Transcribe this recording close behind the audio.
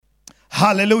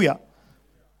Hallelujah.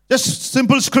 Just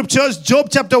simple scriptures. Job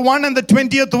chapter 1 and the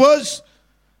 20th verse.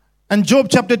 And Job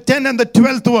chapter 10 and the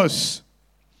 12th verse.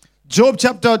 Job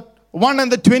chapter 1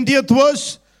 and the 20th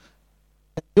verse.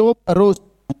 And Job arose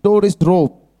and tore his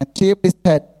robe and shaved his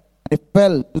head, and he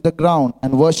fell to the ground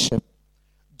and worshipped.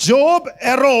 Job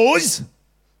arose,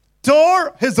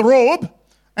 tore his robe,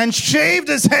 and shaved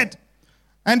his head,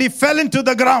 and he fell into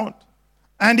the ground,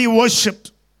 and he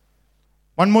worshipped.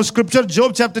 One more scripture,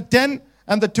 Job chapter 10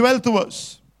 and the 12th verse.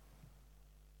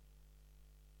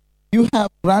 You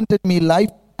have granted me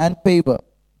life and favor,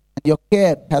 and your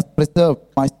care has preserved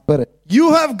my spirit. You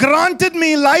have granted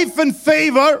me life and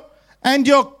favor, and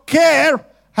your care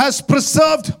has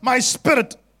preserved my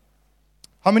spirit.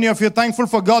 How many of you are thankful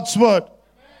for God's word?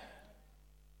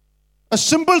 A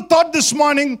simple thought this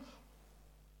morning.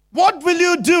 What will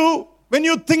you do when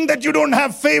you think that you don't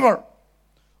have favor?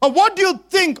 Or what do you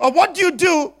think, or what do you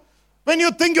do when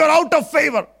you think you're out of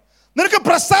favor? നിനക്ക്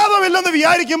പ്രസാദമില്ലെന്ന്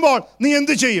വിചാരിക്കുമ്പോൾ നീ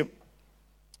എന്ത് ചെയ്യും?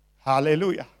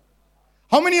 Hallelujah.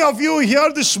 How many of you here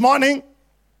this morning,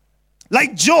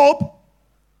 like Job,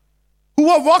 who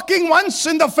were walking once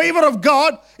in the favor of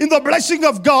God, in the blessing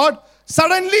of God,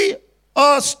 suddenly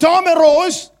a storm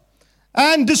arose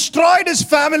and destroyed his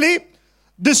family,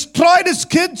 destroyed his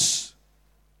kids.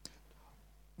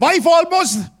 Wife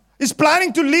almost is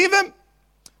planning to leave him.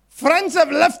 Friends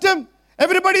have left him.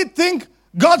 Everybody think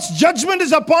God's judgment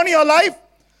is upon your life.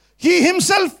 He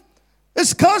himself is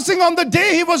cursing on the day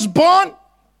he was born.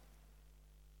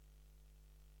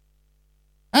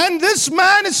 And this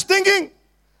man is thinking,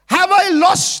 have I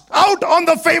lost out on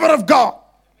the favor of God?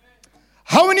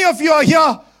 How many of you are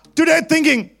here today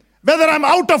thinking whether I'm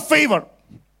out of favor?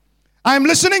 I'm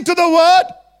listening to the word.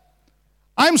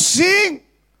 I've seen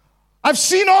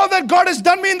all that God has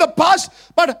done me in the past,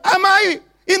 but am I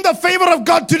in the favor of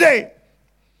God today?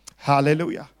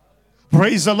 Hallelujah.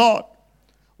 Praise the Lord.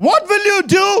 What will you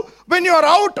do when you are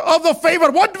out of the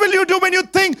favor? What will you do when you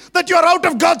think that you are out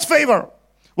of God's favor?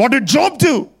 What did Job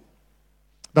do?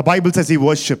 The Bible says he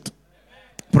worshipped.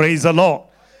 Praise the Lord.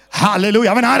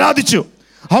 Hallelujah. അവൻ ആരാധിച്ചു.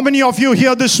 How many of you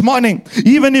here this morning,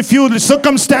 even if your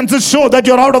circumstances show that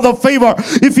you're out of the favor,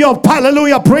 if your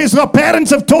hallelujah, praise God, parents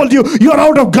have told you you're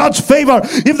out of God's favor,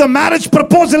 if the marriage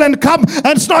proposal and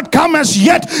it's not come as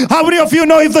yet, how many of you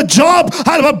know if the job,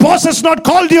 a boss has not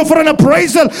called you for an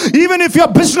appraisal, even if your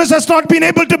business has not been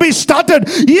able to be started,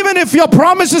 even if your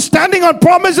promise is standing on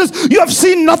promises, you have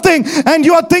seen nothing, and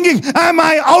you are thinking, am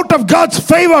I out of God's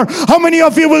favor? How many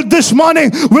of you will this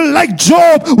morning, will like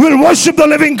Job, will worship the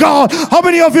living God? How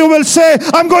many of you will say,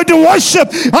 I'm going to worship?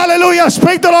 Hallelujah.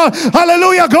 Speak the Lord.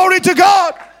 Hallelujah. Glory to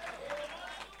God.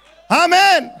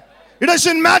 Amen. It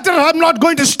doesn't matter. I'm not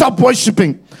going to stop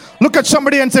worshiping. Look at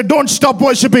somebody and say, don't stop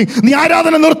worshiping.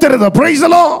 Praise the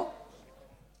Lord.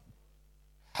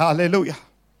 Hallelujah.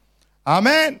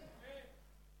 Amen.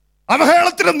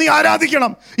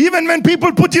 Even when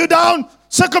people put you down,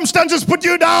 circumstances put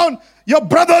you down, your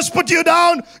brothers put you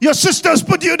down, your sisters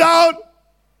put you down,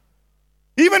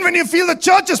 even when you feel the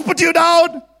church has put you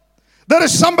down, there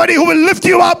is somebody who will lift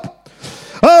you up.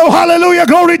 Oh, hallelujah,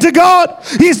 glory to God.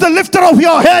 He's the lifter of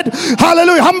your head.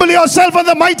 Hallelujah, humble yourself on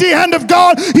the mighty hand of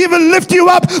God. He will lift you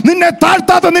up.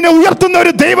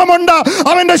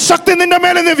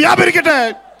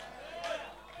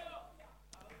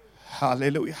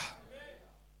 Hallelujah.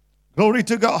 Glory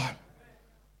to God.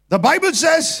 The Bible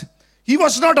says he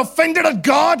was not offended at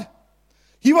God.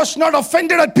 He was not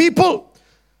offended at people.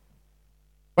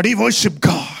 But he worshiped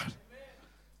God.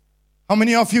 How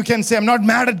many of you can say, I'm not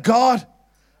mad at God?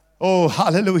 Oh,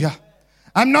 hallelujah.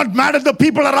 I'm not mad at the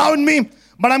people around me,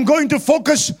 but I'm going to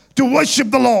focus to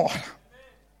worship the Lord.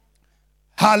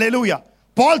 Hallelujah.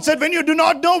 Paul said, when you do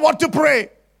not know what to pray,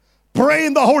 pray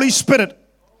in the Holy Spirit.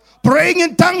 Praying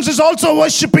in tongues is also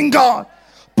worshiping God.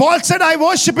 Paul said, I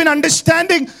worship in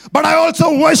understanding, but I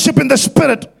also worship in the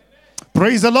Spirit.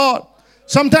 Praise the Lord.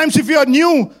 Sometimes if you are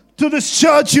new to this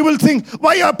church, you will think,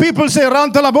 why are people say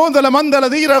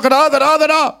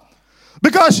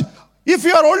because if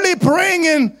you are only praying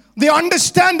in the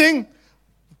understanding,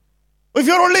 if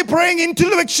you're only praying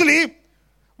intellectually,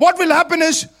 what will happen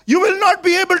is you will not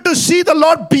be able to see the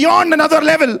Lord beyond another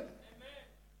level.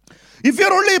 If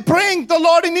you're only praying the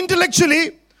Lord in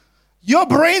intellectually, your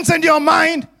brains and your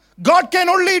mind, God can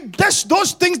only test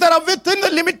those things that are within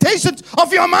the limitations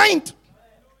of your mind.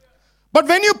 But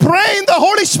when you pray in the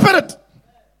Holy Spirit,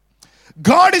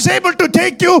 God is able to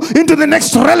take you into the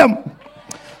next realm.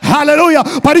 Hallelujah.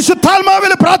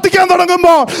 പരിശുദ്ധാത്മാവിൽ പ്രാർത്ഥിക്കാൻ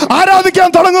തുടങ്ങുമ്പോൾ, ആരാധിക്കാൻ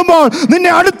തുടങ്ങുമ്പോൾ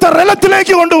നിന്നെ അടുത്ത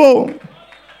റെലത്തിലേക്ക് കൊണ്ടുപോകും.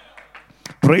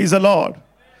 Praise the Lord.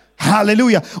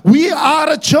 Hallelujah. We are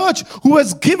a church who has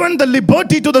given the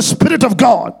liberty to the Spirit of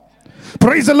God.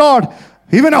 Praise the Lord.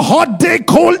 Even a hot day,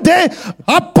 cold day,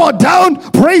 up or down,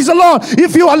 praise the Lord.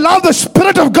 If you allow the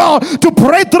Spirit of God to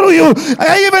pray through you,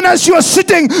 even as you are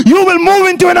sitting, you will move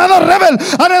into another level,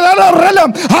 another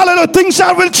realm. Hallelujah. Things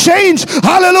will change.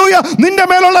 Hallelujah.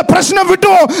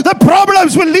 The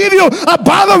problems will leave you.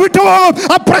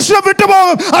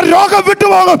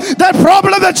 That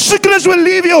problem, that sickness will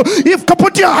leave you. If you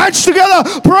put your hands together,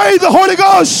 pray the Holy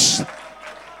Ghost.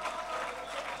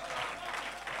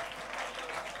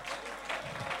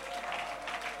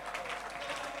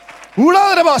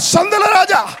 Sandala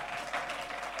Raja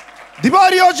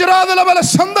Divario Jaradala Bala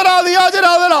Sandara the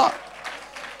Ajaradala.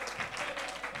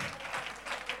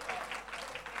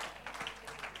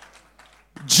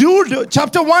 Jude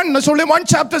chapter 1, there's only one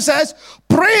chapter, says,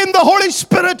 pray in the Holy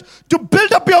Spirit to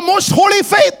build up your most holy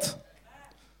faith.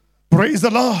 Praise the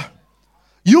Lord.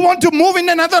 You want to move in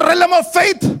another realm of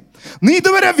faith? നീ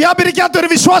ഇതുവരെ വ്യാപരിക്കാത്ത ഒരു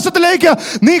വിശ്വാസത്തിലേക്ക്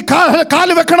നീ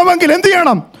കാല് വെക്കണമെങ്കിൽ എന്ത്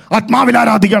ചെയ്യണം? ആത്മാവിൽ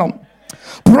ആരാധിക്കണം.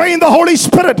 Pray in the Holy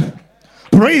Spirit.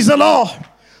 Praise the Lord.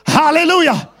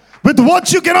 Hallelujah. With words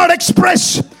you cannot express.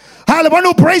 One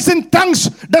who prays in tongues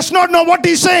does not know what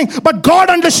he's saying, but God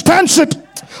understands it.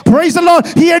 Praise the Lord.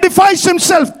 He edifies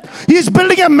himself. He is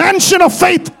building a mansion of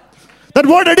faith. That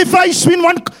word edifies in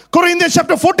 1 Corinthians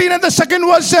chapter 14 and the second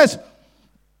verse says,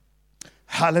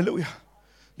 hallelujah.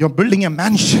 You're building a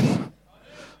mansion.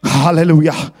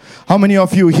 Hallelujah. How many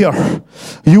of you here,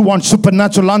 you want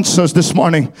supernatural answers this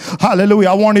morning? Hallelujah.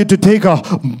 I want you to take a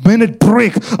minute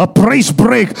break, a praise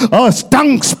break, a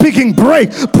tongue speaking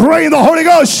break. Pray in the Holy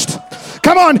Ghost.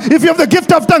 Come on, if you have the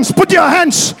gift of tongues, put your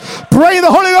hands. Pray in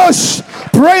the Holy Ghost.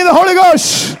 Pray in the Holy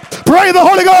Ghost. Pray in the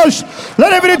Holy Ghost.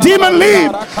 Let every demon leave.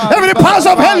 Every powers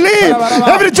of hell leave.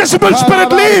 Every Jezebel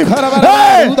spirit leave.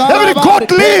 Hey, every goat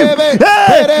leave.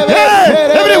 Hey, hey,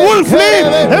 every wolf leave.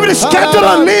 Every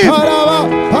scatterer leave.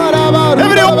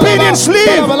 Every opinions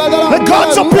leave. Let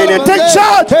God's opinion take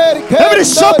charge. Every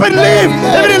serpent leave.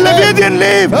 Every Leviathan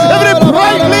leave. Every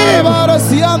pride leave.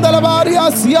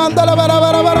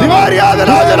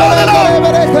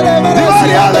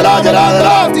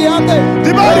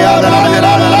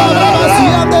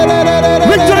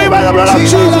 Victory by the blood of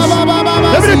Jesus.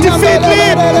 Every defeat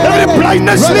leave. Every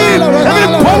blindness leave. Every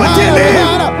poverty leave.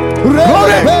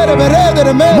 Glory.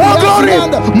 More glory.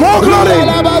 More glory.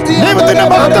 ദൈവത്തിന്റെ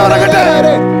മഹത്വം ഇറങ്ങട്ടെ.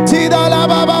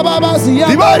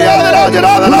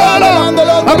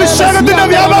 അഭിഷേകത്തിന്റെ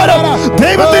വ്യാപാരം,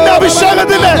 ദൈവത്തിന്റെ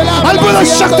അഭിഷേകത്തിന്റെ അത്ഭുത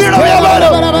ശക്തിയുടെ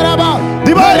വ്യാപാരം.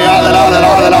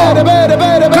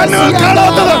 കണ്ണുകൾ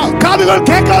കാണാത്തത്, കാതുകൾ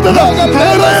കേൾക്കാത്തത്,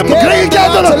 ഹൃദയം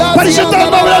ഗ്രഹിക്കാത്തത്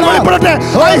പരിശുദ്ധാത്മാവിനാൽ വെളിപ്പെടട്ടെ.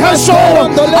 I have sown,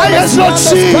 I has not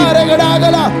seen,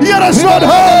 ear has not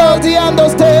heard,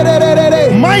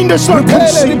 mind has not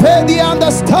conceived.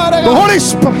 The Holy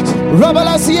Spirit.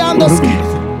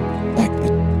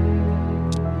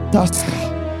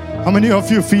 How many of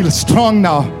you feel strong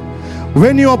now?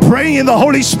 When you are praying in the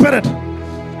Holy Spirit,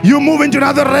 you move into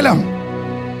another realm.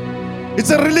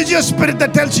 It's a religious spirit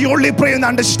that tells you only pray in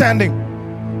understanding.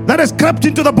 That has crept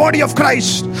into the body of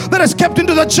Christ. That has kept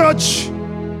into the church.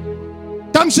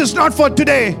 Tongues is not for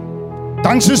today.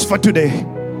 Tongues is for today.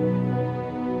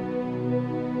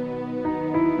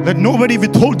 Let nobody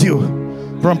withhold you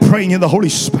from praying in the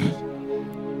Holy Spirit.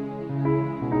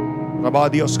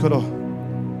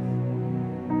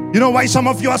 You know why some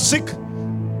of you are sick?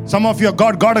 Some of you,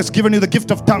 God has given you the gift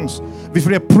of tongues. If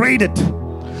you have prayed it,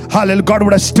 hallelujah, God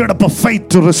would have stirred up a faith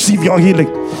to receive your healing.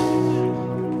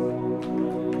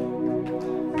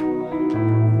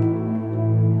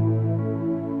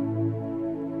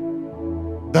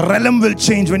 The realm will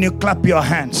change when you clap your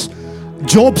hands.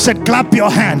 Job said, clap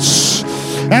your hands,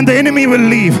 and the enemy will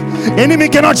leave. Enemy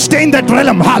cannot stay in that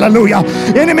realm. Hallelujah.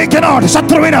 Enemy cannot.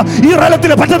 Satruvina ee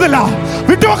realamile pattadilla.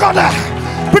 Vittuvakkada.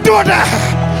 Vittuvotte.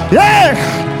 Yeah.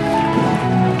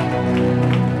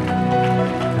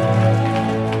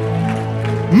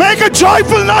 Make a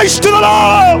joyful noise to the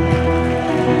Lord.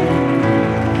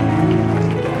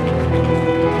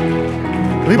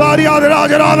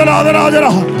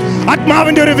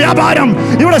 ആത്മാവിന്റെ ഒരു വ്യാപാരം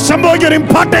ഇവിടെ സംഭവിക്കുന്ന ഒരു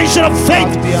impartation of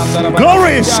faith,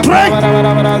 glory, strength.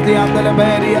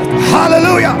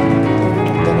 Hallelujah.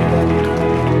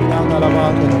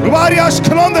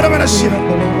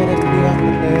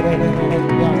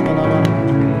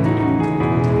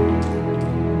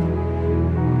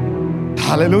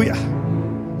 Hallelujah.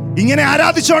 ഇങ്ങനെ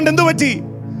ആരാധിച്ചുകൊണ്ട് എന്തു പറ്റി?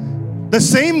 The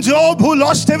same Job who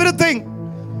lost everything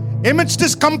amidst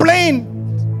his complaint,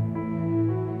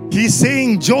 he's saying,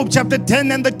 Job chapter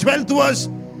 10 and the 12th verse,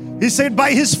 he said, by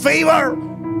his favor.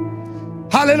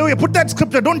 Hallelujah. Put that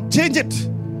scripture, don't change it.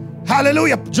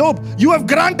 Hallelujah. Job, you have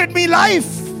granted me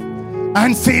life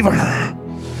and favor.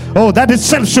 Oh, that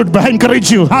itself should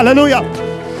encourage you. Hallelujah.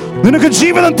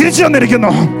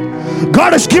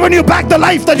 God has given you back the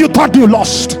life that you thought you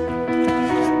lost.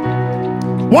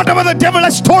 Whatever the devil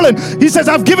has stolen, he says,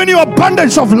 I've given you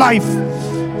abundance of life.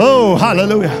 Oh,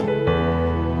 hallelujah.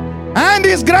 And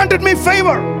he's granted me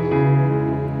favor.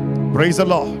 Praise the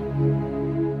Lord.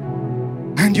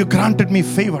 And you granted me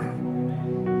favor.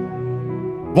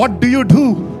 What do you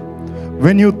do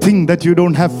when you think that you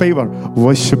don't have favor?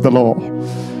 Worship the Lord.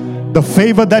 The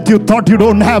favor that you thought you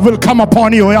don't have will come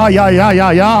upon you.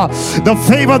 The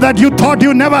favor that you thought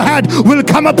you never had will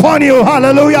come upon you.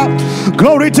 Hallelujah.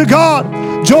 Glory to God.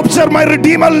 Job said, my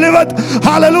Redeemer liveth.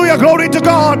 Hallelujah. Glory to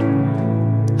God.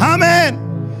 Amen.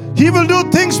 He will do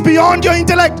things beyond your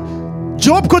intellect.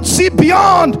 Job could see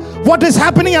beyond what is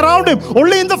happening around him.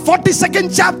 Only in the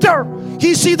 42nd chapter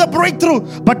he see the breakthrough.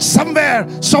 But somewhere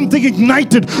something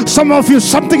ignited. Some of you,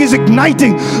 something is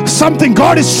igniting. Something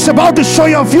God is about to show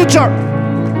you a future.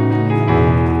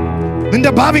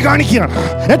 Ninde bhavi kanikiyana.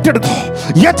 Ettedu.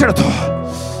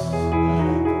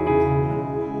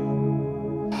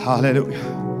 Hallelujah.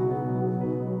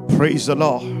 Praise the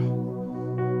Lord.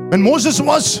 When Moses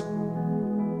was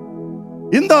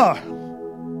in the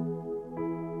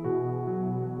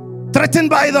threatened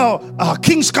by the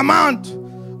king's command,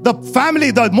 the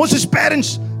family, the Moses'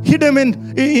 parents hid him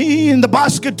in the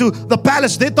basket to the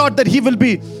palace. They thought that he will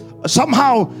be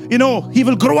somehow, he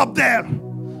will grow up there.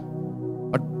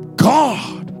 But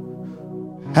God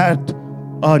had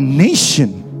a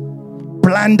nation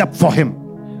planned up for him.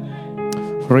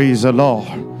 Praise the Lord.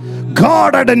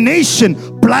 God had a nation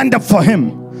planned up for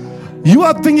him. You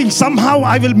are thinking somehow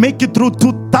I will make it through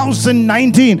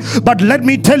 2019. But let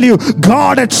me tell you,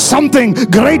 God had something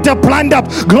greater planned up.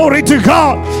 Glory to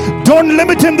God. Don't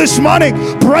limit him this morning.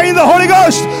 Pray in the Holy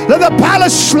Ghost. Let the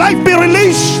palace life be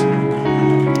released.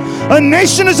 A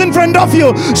nation is in front of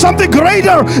you. Something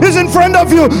greater is in front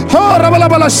of you.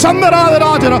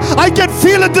 I can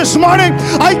feel it this morning.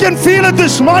 I can feel it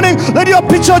this morning. Let your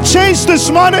picture change this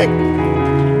morning.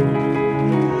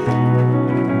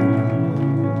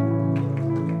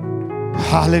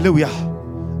 Hallelujah.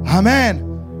 Amen.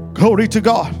 Glory to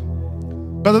God.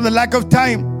 Because of the lack of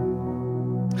time.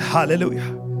 Hallelujah.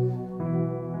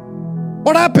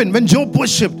 What happened when Job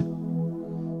worshipped?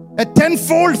 A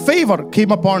tenfold favor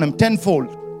came upon him. Tenfold.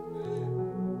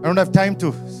 I don't have time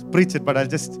to preach it, but I'll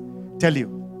just tell you.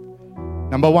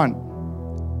 Number one,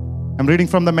 I'm reading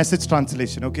from the Message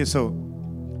translation. Okay, so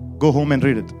go home and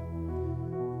read it.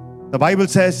 The Bible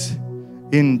says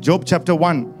in Job chapter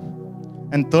 1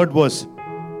 and 3rd verse,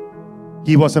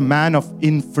 he was a man of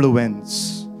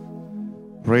influence.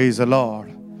 Praise the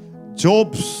Lord.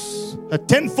 Job's a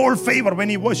tenfold favor when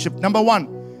he worshipped. Number one,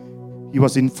 he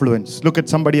was influence. Look at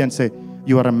somebody and say,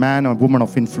 you are a man or woman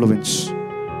of influence.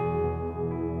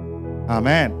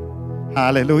 Amen.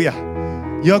 Hallelujah.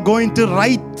 You're going to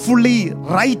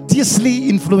righteously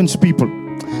influence people.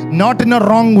 Not in a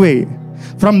wrong way.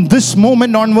 From this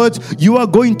moment onwards, you are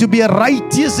going to be a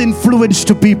righteous influence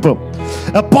to people.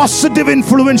 A positive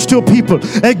influence to people.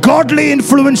 A godly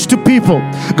influence to people.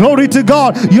 Glory to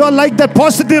God. You are like that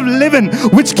positive leaven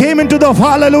which came into the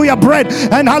hallelujah bread.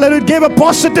 And hallelujah gave a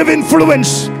positive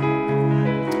influence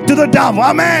to the dove.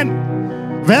 Amen.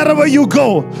 Wherever you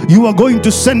go, you are going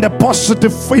to send a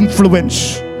positive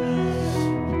influence.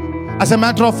 As a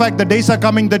matter of fact, the days are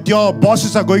coming that your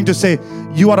bosses are going to say,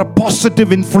 you are a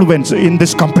positive influence in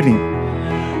this company.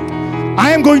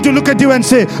 I am going to look at you and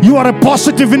say, you are a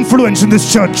positive influence in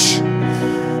this church.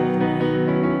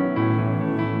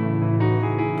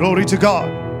 Glory to God.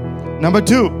 Number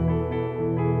 2,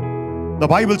 the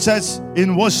Bible says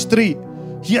in verse 3,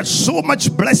 he had so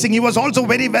much blessing. He was also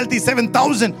very wealthy.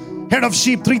 7,000 head of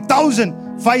sheep,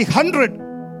 3,500.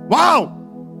 Wow.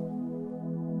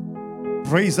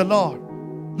 Praise the Lord.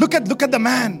 Look at the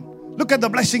man. Look at the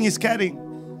blessing he's carrying.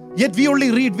 Yet we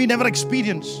only read, we never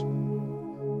experience.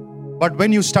 But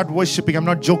when you start worshiping, I'm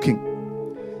not joking.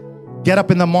 Get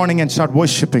up in the morning and start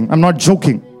worshiping. I'm not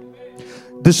joking.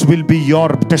 This will be your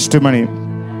testimony.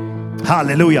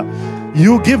 Hallelujah.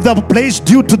 You give the place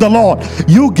due to the Lord.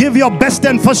 You give your best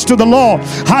and first to the Lord.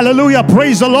 Hallelujah.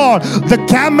 Praise the Lord. The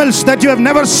camels that you have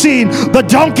never seen, the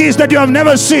donkeys that you have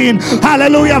never seen,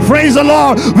 hallelujah, praise the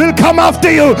Lord, will come after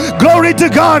you. Glory to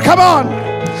God. Come on.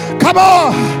 Come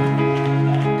on.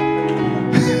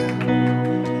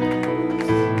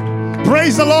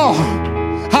 Praise the Lord.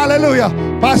 Hallelujah.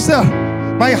 Pastor,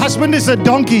 my husband is a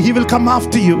donkey. He will come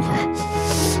after you.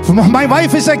 My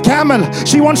wife is a camel.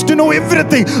 She wants to know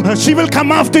everything. She will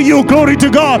come after you. Glory to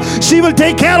God. She will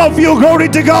take care of you. Glory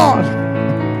to God.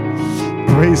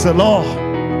 Praise the Lord.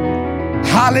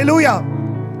 Hallelujah.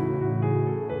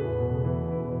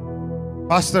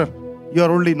 Pastor, you are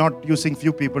only not using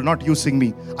few people, not using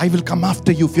me. I will come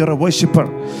after you if you're a worshiper.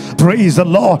 Praise the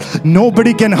Lord.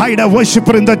 Nobody can hide a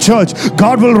worshiper in the church.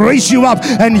 God will raise you up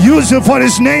and use you for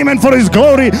His name and for His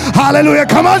glory. Hallelujah.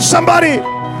 Come on, somebody.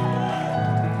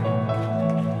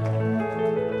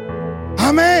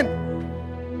 Amen.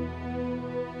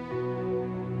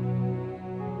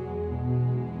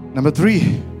 Number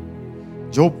 3,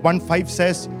 Job 1:5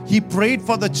 says, he prayed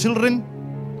for the children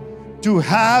to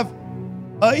have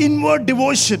an inward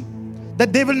devotion,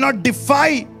 that they will not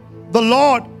defy the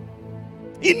Lord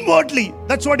inwardly.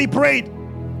 That's what he prayed.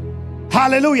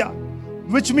 Hallelujah.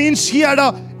 Which means he had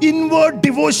an inward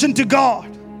devotion to God.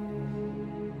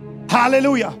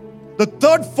 Hallelujah. The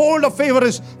third fold of favor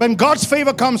is when God's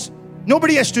favor comes,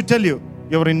 nobody has to tell you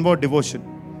your inward devotion.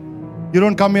 You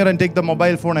don't come here and take the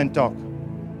mobile phone and talk.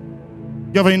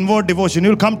 You have an inward devotion.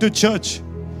 You'll come to church,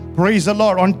 praise the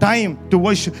Lord, on time to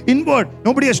worship. Inward.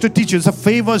 Nobody has to teach you. It's a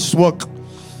favor's work.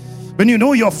 When you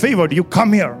know you're favored, you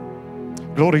come here.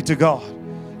 Glory to God.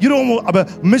 You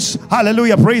don't miss,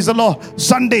 hallelujah, praise the Lord,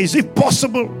 Sundays if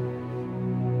possible.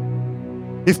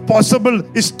 If possible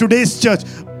is today's church.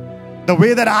 The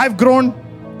way that I've grown,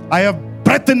 I have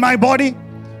breath in my body,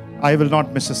 I will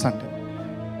not miss a Sunday.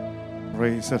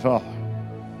 Praise the Lord.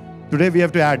 Today we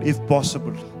have to add, if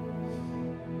possible.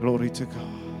 Glory to God.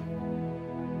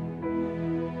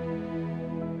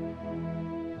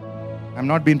 I'm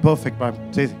not being perfect, but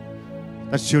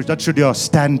that should your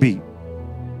stand be.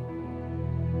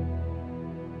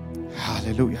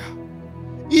 Hallelujah.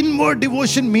 Inward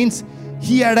devotion means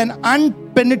he had an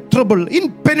impenetrable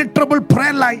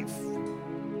prayer life.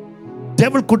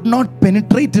 Devil could not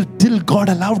penetrate it till God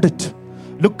allowed it.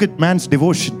 Look at man's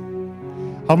devotion.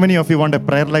 How many of you want a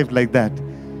prayer life like that?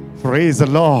 Praise the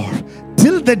Lord.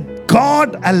 Till that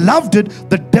God allowed it,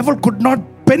 the devil could not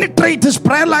penetrate his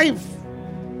prayer life.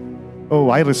 Oh,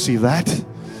 I receive that.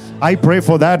 I pray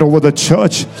for that over the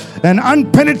church. An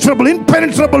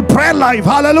impenetrable prayer life.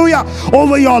 Hallelujah.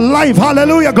 Over your life.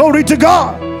 Hallelujah. Glory to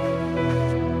God.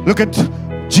 Look at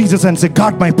Jesus and say,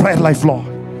 God, my prayer life, Lord.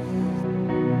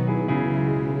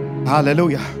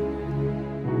 Hallelujah.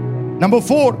 Number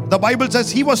 4, the Bible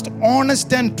says he was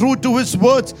honest and true to his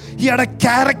words. He had a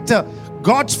character.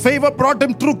 God's favor brought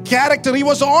him through character. He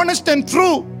was honest and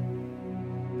true.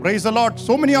 Praise the Lord.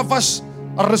 So many of us,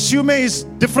 our resume is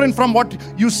different from what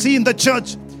you see in the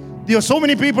church. There are so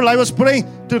many people. I was praying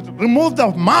to remove the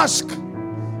mask.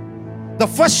 The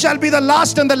first shall be the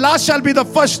last and the last shall be the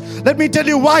first. Let me tell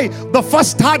you why. The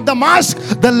first had the mask.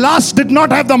 The last did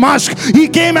not have the mask. He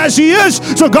came as he is.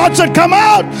 So God said, come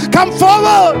out. Come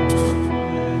forward.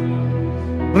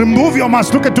 Remove your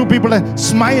mask. Look at 2 people and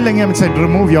smiling and said,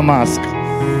 remove your mask.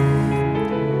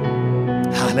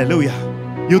 Hallelujah.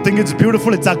 You think it's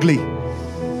beautiful, it's ugly.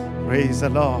 Praise the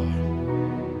Lord.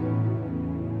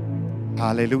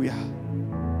 Hallelujah.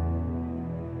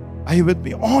 Are you with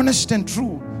me? Honest and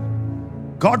true.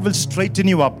 God will straighten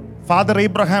you up. Father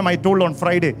Abraham, I told on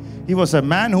Friday, he was a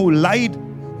man who lied,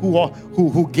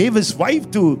 who gave his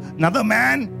wife to another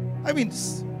man. I mean,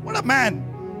 what a man.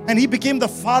 And he became the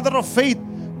father of faith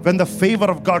when the favor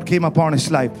of God came upon his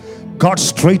life. God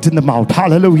straightened them out.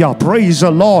 Hallelujah. Praise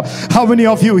the Lord. How many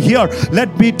of you here,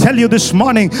 let me tell you this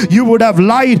morning, you would have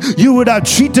lied, you would have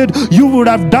cheated, you would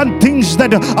have done things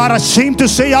that are ashamed to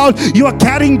say out. You are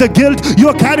carrying the guilt, you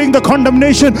are carrying the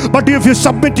condemnation. But if you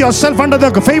submit yourself under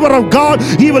the favor of God,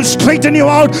 He will straighten you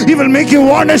out. He will make you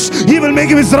honest. He will make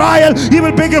you Israel. He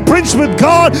will make you prince with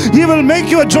God. He will make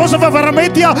you a Joseph of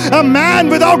Arimathea, a man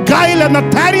without guile and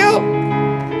Nathaniel.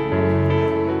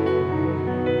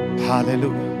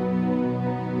 Hallelujah.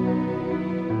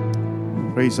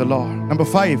 Praise the Lord. Number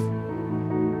 5,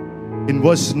 in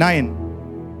verse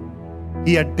 9,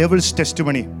 he had devil's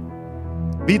testimony.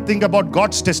 We think about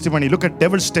God's testimony. Look at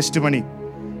devil's testimony.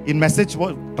 In Message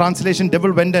translation,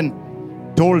 devil went and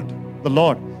told the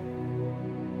Lord,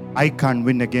 I can't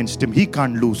win against him. He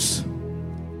can't lose.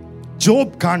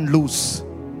 Job can't lose.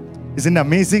 Isn't it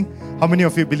amazing? How many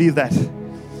of you believe that?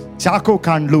 Chaco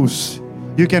can't lose.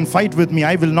 You can fight with me.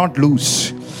 I will not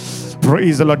lose.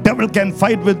 Praise the Lord. Devil can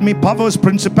fight with me. Powers,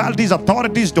 principalities,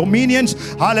 authorities,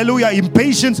 dominions. Hallelujah.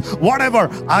 Impatience, whatever.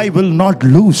 I will not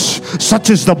lose.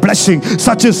 Such is the blessing.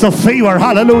 Such is the favor.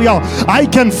 Hallelujah. I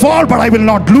can fall, but I will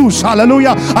not lose.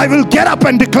 Hallelujah. I will get up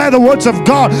and declare the words of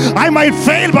God. I might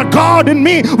fail, but God in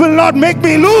me will not make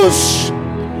me lose.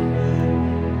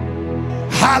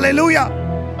 Hallelujah.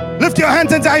 Lift your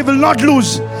hands and say, I will not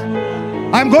lose.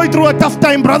 I'm going through a tough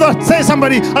time, brother. Say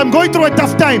somebody, I'm going through a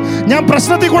tough time. ഞാൻ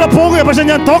പ്രശ്നത്തിൽ കൂടെ പോകുക, പക്ഷെ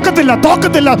ഞാൻ തോക്കത്തില്ല.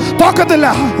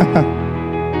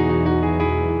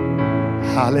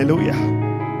 Hallelujah.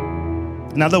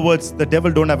 In other words, the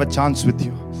devil don't have a chance with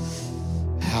you.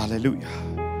 Hallelujah.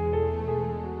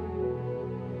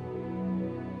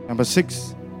 Number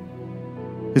 6,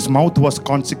 his mouth was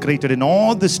consecrated in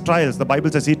all these trials. The Bible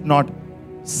says he did not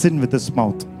sin with his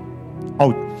mouth.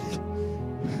 Out.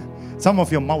 Some of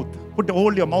your mouth,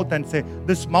 hold your mouth and say,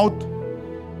 this mouth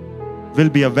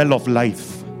will be a well of life.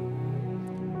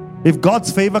 If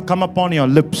God's favor come upon your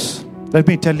lips, let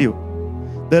me tell you,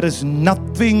 there is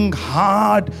nothing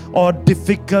hard or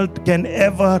difficult can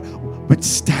ever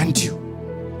withstand you.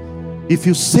 If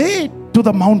you say to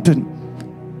the mountain,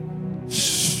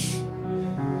 shh,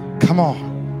 come on,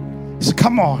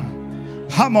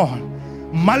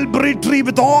 mulberry tree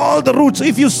with all the roots.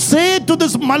 If you say to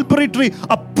this mulberry tree,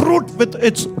 uproot with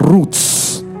its roots.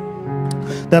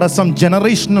 There are some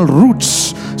generational roots.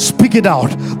 Speak it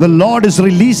out. The Lord is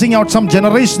releasing out some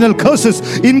generational curses,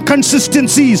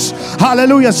 inconsistencies.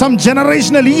 Hallelujah. Some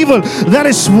generational evil that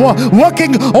is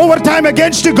working overtime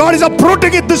against you. God is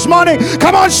uprooting it this morning.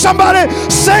 Come on, somebody.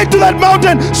 Say to that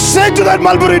mountain, say to that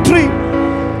mulberry tree.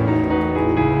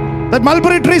 That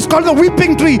mulberry tree is called the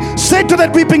weeping tree. Say to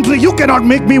that weeping tree, you cannot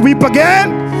make me weep again.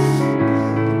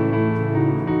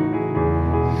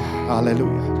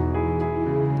 Hallelujah.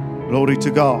 Glory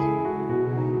to God.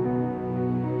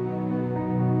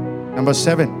 Number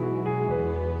 7,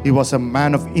 he was a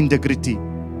man of integrity.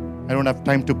 I don't have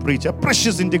time to preach. A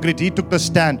precious integrity. He took the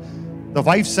stand. The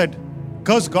wife said,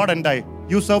 curse God and die.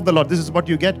 You serve the Lord. This is what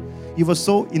you get. He was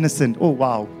so innocent. Oh,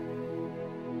 wow.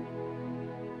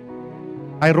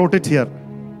 I wrote it here.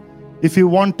 If you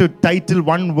want to title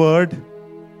one word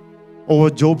over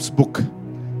Job's book,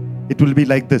 it will be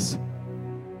like this: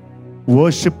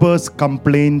 Worshippers'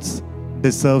 complaints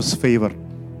deserves favor.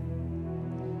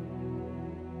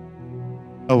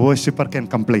 A worshipper can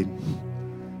complain.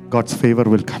 God's favor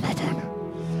will come upon.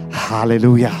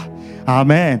 Hallelujah.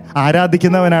 Amen.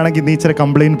 ആരാധിക്കുന്നവനാണെങ്കിൽ നീ ഇച്ചിരി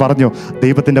complaint പറഞ്ഞു,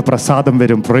 ദൈവത്തിന്റെ പ്രസാദം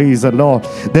വരും. Praise the Lord.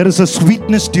 There is a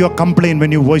sweetness to your complaint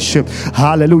when you worship.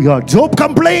 Hallelujah. Job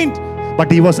complained, but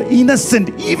he was innocent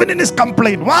even in his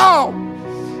complaint. Wow.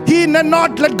 He did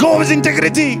not let go of his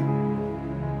integrity.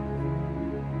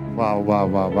 Wow.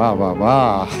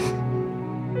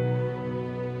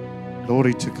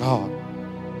 Glory to God.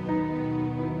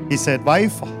 He said,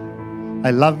 wife,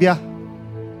 I love you,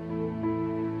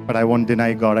 but I won't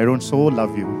deny God. I don't so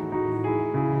love you.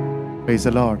 Praise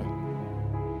the Lord.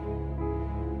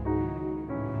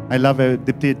 I love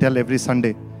Dipti tell every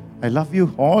Sunday, I love you.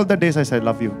 All the days I say, I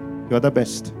love you. You're the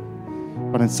best.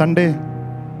 But on Sunday,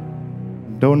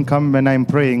 don't come when I'm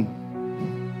praying.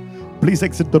 Please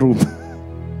exit the room.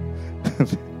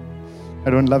 I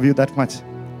don't love you that much.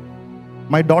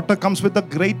 My daughter comes with the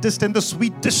greatest and the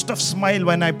sweetest of smile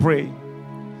when I pray.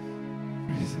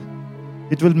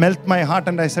 It will melt my heart.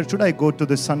 And I said, should I go to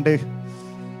this Sunday?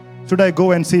 Should I go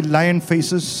and see lion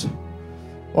faces,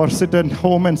 or sit at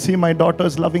home and see my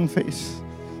daughter's loving face?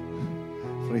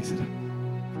 Praise it.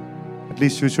 At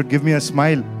least you should give me a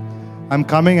smile. I'm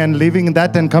coming and leaving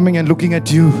that and coming and looking at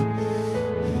you.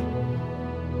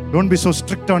 Don't be so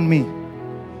strict on me.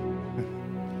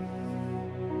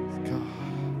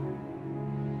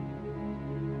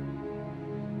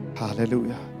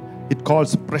 Hallelujah. It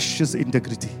calls precious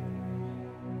integrity.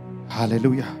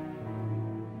 Hallelujah.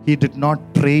 He did not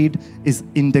trade his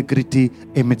integrity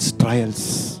amidst trials.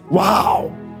 Wow.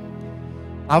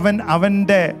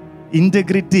 അവന്റെ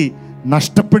integrity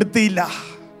നഷ്ടപ്പെടുത്തിയില്ല,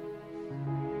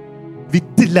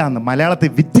 വിറ്റില്ല എന്ന് മലയാളത്തിൽ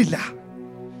വിറ്റില്ല.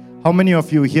 How many of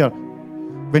you here,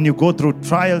 when you go through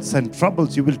trials and troubles,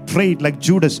 you will trade like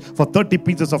Judas for 30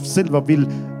 pieces of silver? Will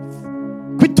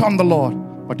quit on the Lord,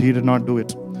 but he did not do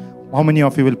it. How many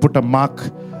of you will put a mark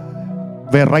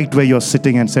right where you're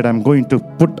sitting and said, I'm going to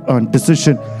put a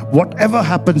decision. Whatever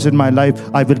happens in my life,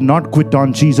 I will not quit on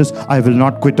Jesus. I will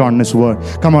not quit on his word.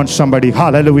 Come on, somebody.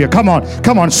 Hallelujah. Come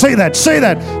on. Say that.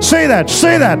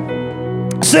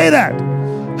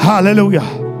 Hallelujah.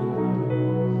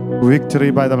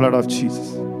 Victory by the blood of Jesus.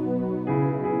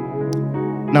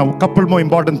 Now, a couple more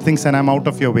important things and I'm out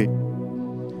of your way.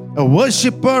 A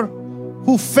worshipper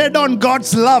who fed on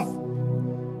God's love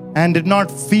and did not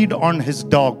feed on his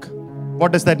dog.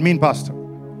 What does that mean, Pastor?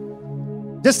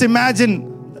 Just imagine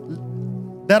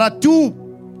there are two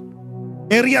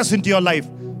areas into your life.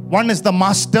 One is the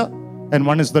master and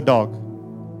one is the dog.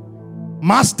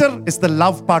 Master is the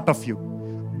love part of you.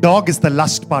 Dog is the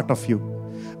lust part of you.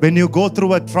 When you go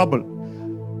through a trouble,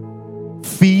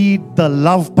 feed the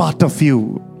love part of you.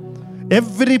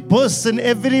 Every person,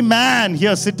 every man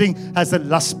here sitting has a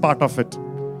lust part of it.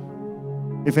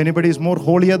 If anybody is more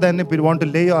holier than, if you want to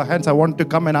lay your hands, I want to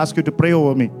come and ask you to pray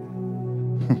over me.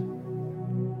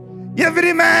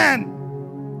 Every man,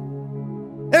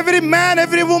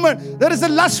 every woman, there is a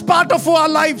lust part of our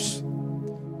lives.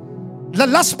 The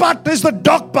lust part is the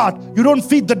dog part. You don't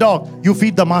feed the dog, you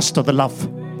feed the master, the love.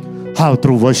 How?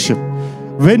 Through worship.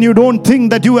 When you don't think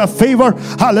that you have favor,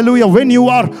 hallelujah, when you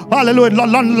are, hallelujah,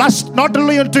 lust not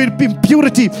only into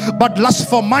impurity, but lust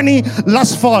for money,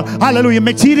 lust for, hallelujah,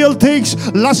 material things,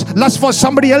 lust for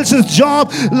somebody else's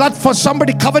job, lust for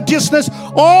somebody, covetousness,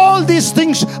 all these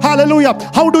things, hallelujah.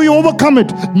 How do you overcome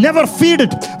it? Never feed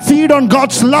it. Feed on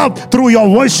God's love through your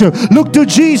worship. Look to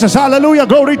Jesus, hallelujah,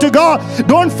 glory to God.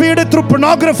 Don't feed it through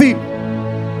pornography.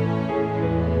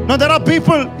 Now there are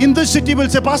people in this city will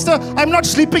say, Pastor, I'm not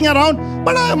sleeping around,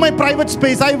 but I have my private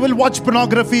space. I will watch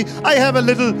pornography. I have a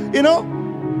little,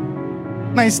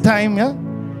 nice time. Yeah.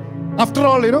 After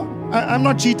all, I'm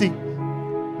not cheating.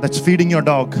 That's feeding your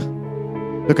dog.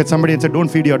 Look at somebody and say, don't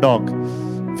feed your dog.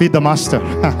 Feed the master.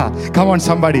 Come on,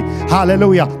 somebody.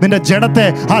 Hallelujah. Hallelujah.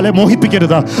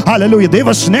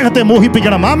 Deva snehate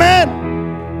mohipikanam. Amen.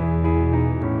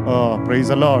 Oh, praise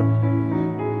the Lord.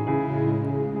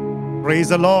 Praise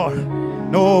the Lord.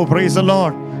 No, praise the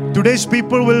Lord. Today's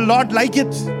people will not like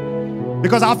it,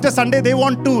 because after Sunday they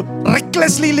want to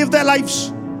recklessly live their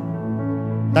lives.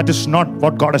 That is not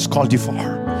what God has called you for.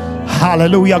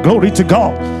 Hallelujah. Glory to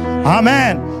God.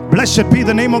 Amen. Blessed be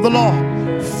the name of the Lord.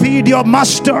 Feed your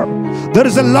master. There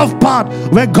is a love part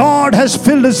where God has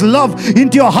filled His love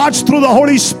into your hearts through the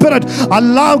Holy Spirit.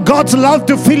 Allow God's love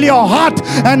to fill your heart,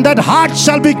 and that heart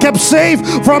shall be kept safe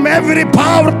from every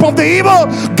power of the evil.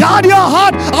 Guard your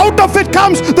heart. Out of it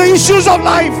comes the issues of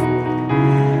life.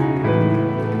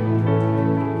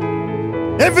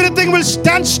 Everything will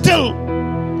stand still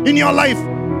in your life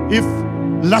if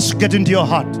lust get into your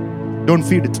heart. Don't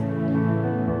feed it.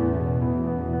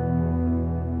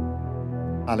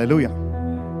 Hallelujah.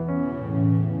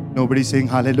 Nobody saying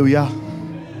hallelujah.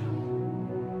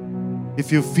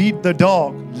 If you feed the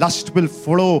dog, lust will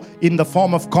flow in the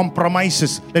form of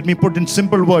compromises. Let me put in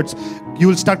simple words. You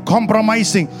will start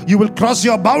compromising. You will cross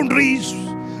your boundaries.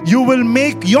 You will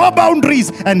make your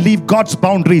boundaries and leave God's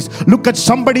boundaries. Look at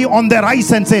somebody on their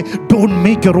eyes and say, don't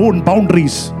make your own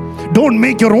boundaries. Don't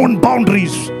make your own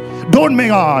boundaries. Don't make,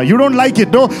 you don't like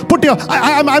it. No, put your,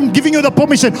 I'm giving you the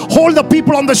permission. Hold the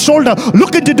people on the shoulder.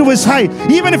 Look into his eye.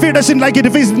 Even if he doesn't like it,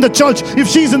 if he's in the church, if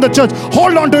she's in the church,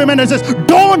 hold on to him and says,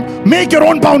 don't make your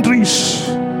own boundaries.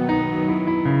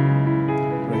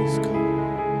 Praise God.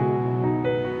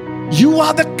 You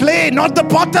are the clay, not the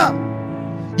potter.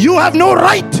 You have no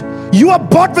right. You are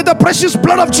bought with the precious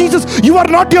blood of Jesus. You are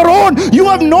not your own. You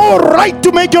have no right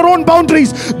to make your own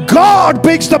boundaries. God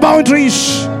makes the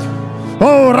boundaries.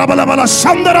 Oh, Rabalabala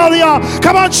Sandaradia.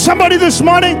 Come on, somebody this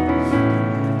morning.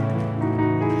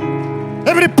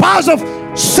 Every powers of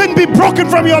sin be broken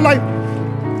from your life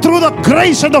through the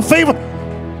grace and the favor.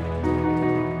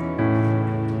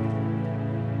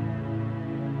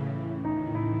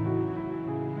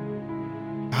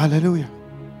 Hallelujah.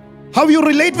 How you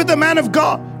relate with a man of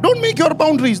God. Don't make your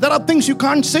boundaries. There are things you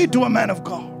can't say to a man of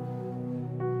God.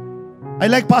 I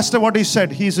like Pastor what he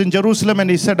said. He's in Jerusalem and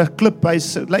he said a clip. I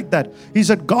said like that. He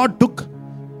said God took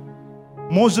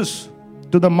Moses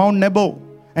to the Mount Nebo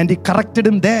and he corrected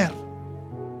him there.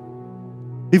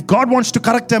 If God wants to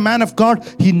correct a man of God,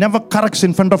 He never corrects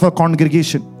in front of a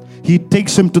congregation. He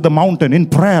takes him to the mountain in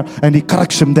prayer and He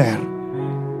corrects him there.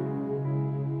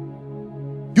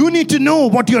 You need to know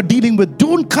what you're dealing with.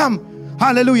 Don't come,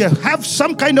 hallelujah, have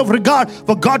some kind of regard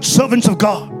for God's servants of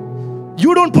God.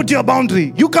 You don't put your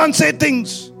boundary. You can't say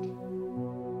things.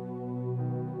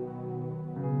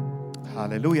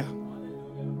 Hallelujah.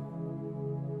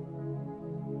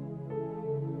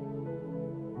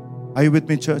 Are you with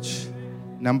me, church?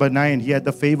 Number 9, he had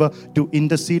the favor to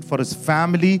intercede for his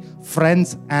family,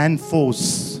 friends, and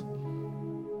foes.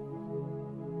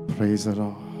 Praise the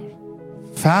Lord.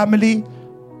 Family,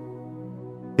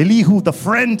 Elihu, the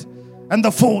friend, and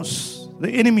the foes,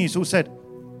 the enemies who said,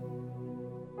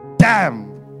 damn,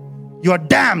 you are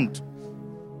damned.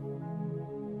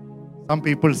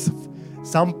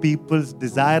 Some people's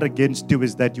desire against you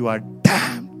is that you are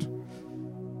damned.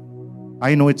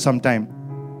 I know it sometime.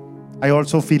 I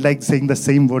also feel like saying the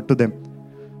same word to them.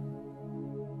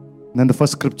 And then the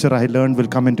first scripture I learned will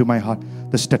come into my heart.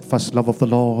 The steadfast love of the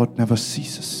Lord never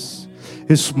ceases.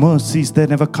 His mercies, they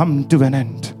never come to an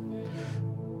end.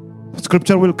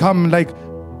 Scripture will come like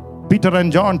Peter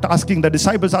and John asking, the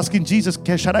disciples asking Jesus,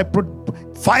 shall I put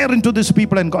fire into this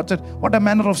people? And God said, what a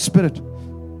manner of spirit.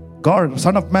 God,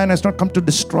 Son of Man, has not come to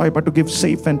destroy, but to give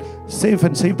save and save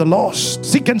the lost.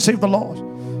 Seek and save the lost.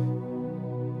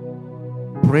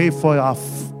 Pray for our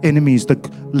enemies.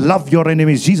 Love your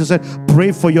enemies. Jesus said,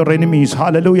 pray for your enemies.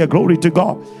 Hallelujah. Glory to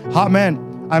God.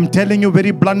 Amen. I'm telling you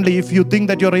very bluntly, if you think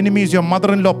that your enemy is your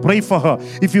mother-in-law, pray for her.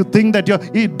 If you think that your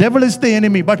devil is the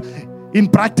enemy, but in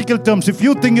practical terms, if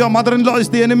you think your mother-in-law is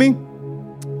the enemy,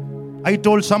 I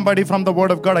told somebody from the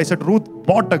Word of God, I said, Ruth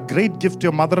bought a great gift to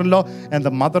your mother-in-law, and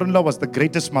the mother-in-law was the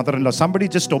greatest mother-in-law. Somebody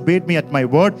just obeyed me at my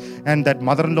word, and that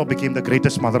mother-in-law became the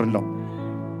greatest mother-in-law.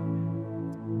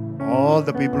 All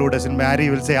the people who doesn't marry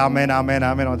will say amen, amen,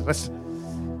 amen. All the rest.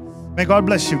 May God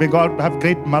bless you. May God have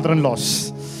great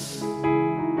mother-in-laws.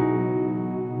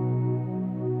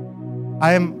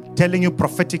 I am telling you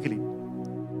prophetically,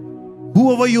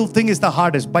 whoever you think is the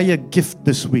hardest, buy a gift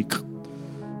this week.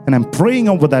 And I'm praying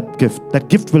over that gift. That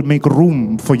gift will make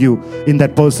room for you in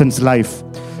that person's life.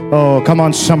 Oh, come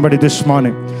on, somebody this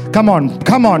morning. Come on,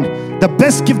 come on. The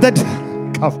best gift that...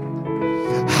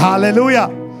 Come. Hallelujah.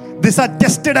 These are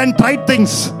tested and tried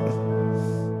things.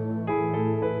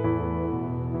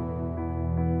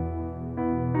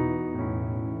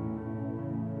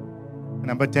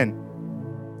 Number 10.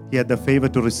 He had the favor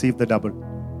to receive the double.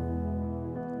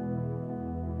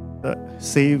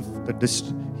 He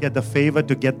had the favor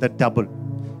to get the double.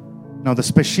 Now the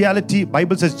speciality,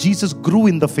 Bible says Jesus grew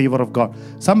in the favor of God.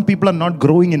 Some people are not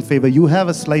growing in favor. You have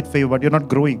a slight favor, but you're not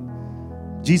growing.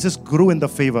 Jesus grew in the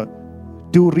favor.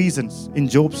 2 reasons.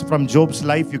 From Job's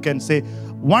life, you can say,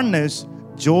 one is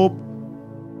Job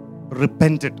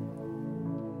repented.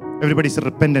 Everybody say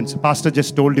repentance. Pastor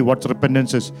just told you what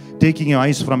repentance is. Taking your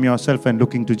eyes from yourself and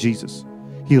looking to Jesus.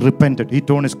 He repented. He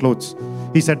torn his clothes.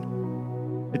 He said,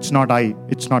 it's not I.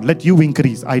 It's not. Let you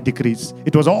increase. I decrease.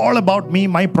 It was all about me,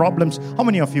 my problems. How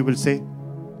many of you will say,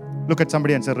 look at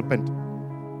somebody and say, repent.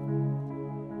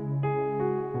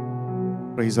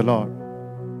 Praise the Lord.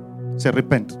 Say,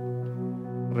 repent.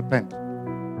 Repent.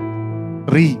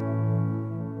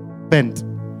 Repent.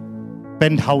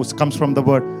 Penthouse comes from the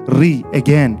word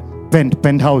again.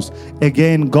 Penthouse.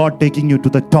 Again, God taking you to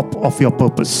the top of your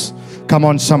purpose. Come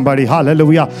on, somebody.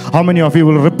 Hallelujah. How many of you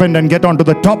will repent and get onto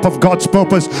the top of God's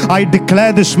purpose? I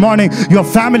declare this morning, your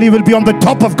family will be on the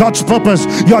top of God's purpose.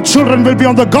 Your children will be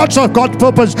on the God's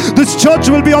purpose. This church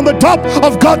will be on the top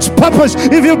of God's purpose.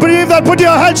 If you believe that, put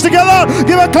your hands together.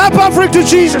 Give a clap offering to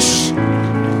Jesus.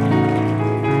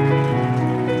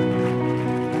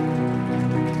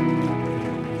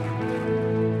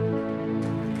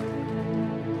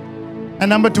 And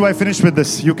number 2, I finish with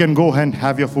this. You can go and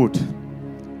have your food.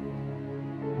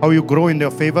 How you grow in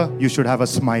your favor, you should have a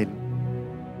smile.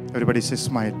 Everybody say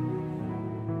smile.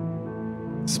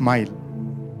 Smile.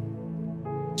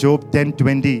 Job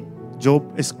 10:20.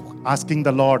 Job is asking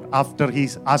the Lord after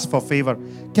he's asked for favor,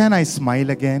 can I smile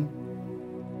again?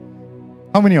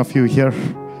 How many of you here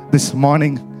this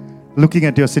morning looking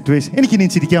at your situation,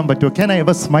 can I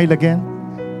ever smile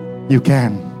again? You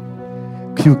can.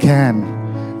 You can.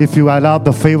 If you allow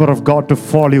the favor of God to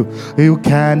fall you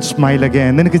can smile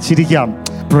again.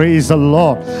 Praise the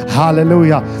Lord.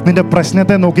 Hallelujah.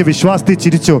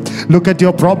 Look at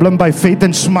your problem by faith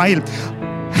and smile.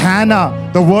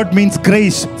 Hannah, the word means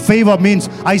grace. Favor means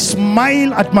I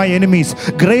smile at my enemies.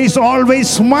 Grace, always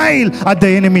smile at the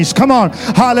enemies. Come on.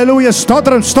 Hallelujah.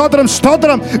 Stotram, stotram,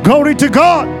 stotram. Glory to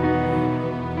God.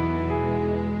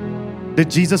 Did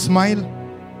Jesus smile?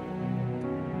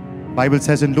 Bible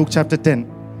says in Luke chapter 10,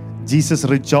 Jesus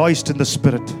rejoiced in the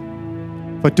Spirit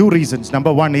for 2 reasons.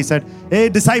 Number 1, he said, hey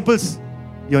disciples,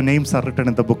 your names are written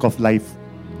in the book of life.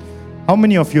 How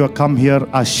many of you have come here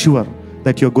are sure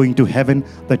that you're going to heaven,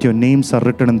 that your names are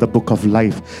written in the book of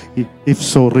life? If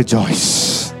so,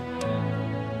 rejoice.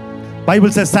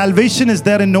 Bible says salvation is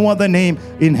there in no other name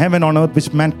in heaven on earth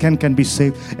which man can be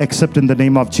saved except in the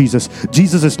name of Jesus.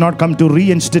 Jesus has not come to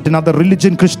reinstate another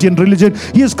religion, Christian religion.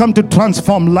 He has come to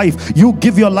transform life. You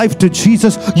give your life to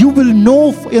Jesus, you will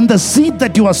know in the seat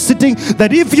that you are sitting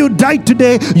that if you die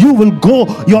today, you will go.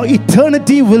 Your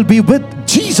eternity will be with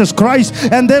Jesus Christ,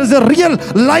 and there is a real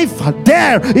life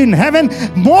there in heaven,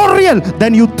 more real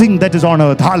than you think that is on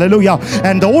earth. Hallelujah.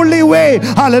 And the only way,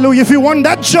 hallelujah, if you want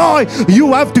that joy,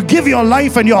 you have to give your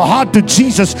life and your heart to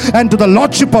Jesus and to the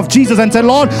Lordship of Jesus and say,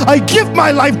 Lord, I give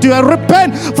my life to you. I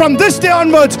repent from this day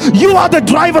onwards. You are the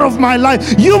driver of my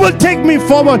life. You will take me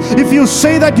forward. If you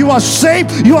say that, you are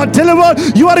saved, you are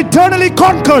delivered, you are eternally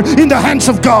conquered in the hands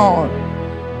of God.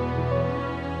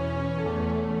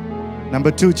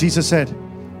 Number 2, Jesus said,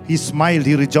 he smiled,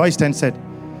 he rejoiced and said,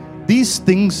 these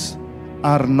things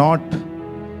are not,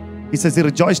 he says he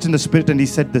rejoiced in the Spirit and he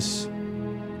said this,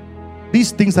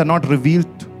 these things are not revealed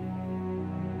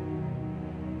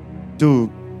to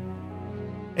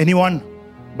anyone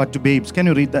but to babes. Can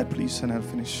you read that, please? And I'll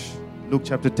finish. Luke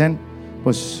chapter 10,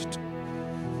 verse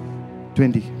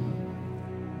 20.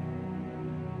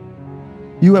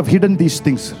 You have hidden these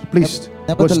things. Please.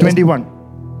 Verse 21.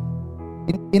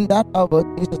 In that hour,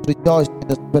 Jesus rejoiced in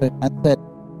the Spirit and said,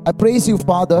 I praise you,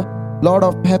 Father, Lord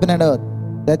of heaven and earth,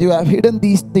 that you have hidden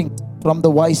these things from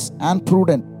the wise and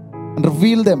prudent and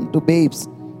revealed them to babes.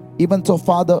 Even so,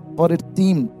 Father, for it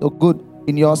seemed so good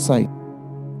in your sight.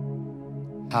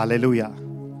 Hallelujah.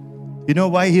 You know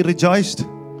why he rejoiced?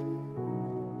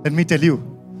 Let me tell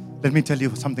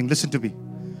you something. Listen to me.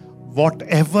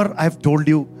 Whatever I've told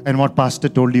you and what Pastor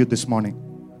told you this morning,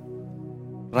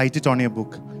 write it on your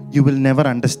book. You will never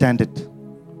understand it.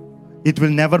 It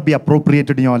will never be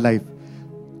appropriated in your life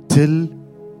till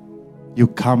you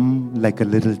come like a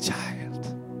little child.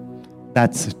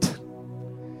 That's it.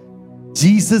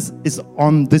 Jesus is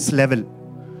on this level.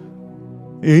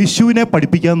 യേശുവിനെ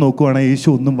പഠിപ്പിക്കാൻ നോക്കുവാണെങ്കിൽ യേശു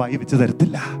ഒന്നും വായി വെച്ച്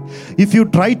തരത്തില്ല. If you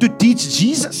try to teach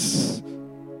Jesus,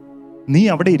 നീ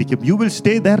അവിടെ ഇരിക്കും. You will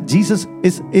stay there. Jesus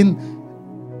is in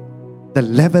the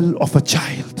level of a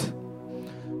child.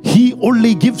 He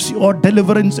only gives your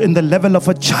deliverance in the level of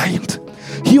a child.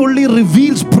 He only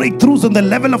reveals breakthroughs in the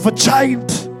level of a child.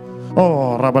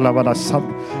 Oh,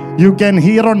 you can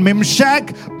hear on Mimshak,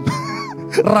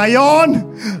 Rayon,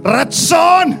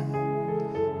 Ratson.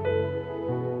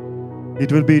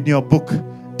 It will be in your book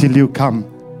till you come.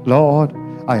 Lord,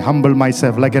 I humble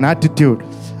myself like an attitude.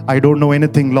 I don't know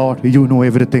anything, Lord. You know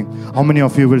everything. How many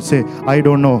of you will say, I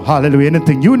don't know, hallelujah,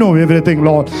 anything? You know everything,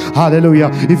 Lord. Hallelujah.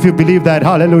 If you believe that,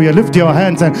 hallelujah, lift your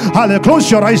hands and hallelujah, close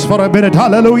your eyes for a minute.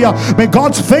 Hallelujah. May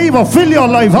God's favor fill your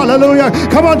life. Hallelujah.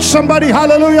 Come on, somebody.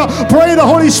 Hallelujah. Pray the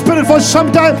Holy Spirit for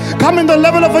some time. Come in the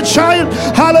level of a child.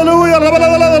 Hallelujah.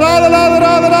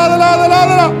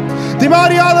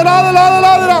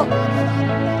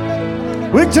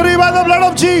 Victory by the blood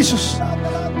of Jesus.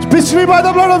 Victory by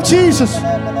the blood of Jesus.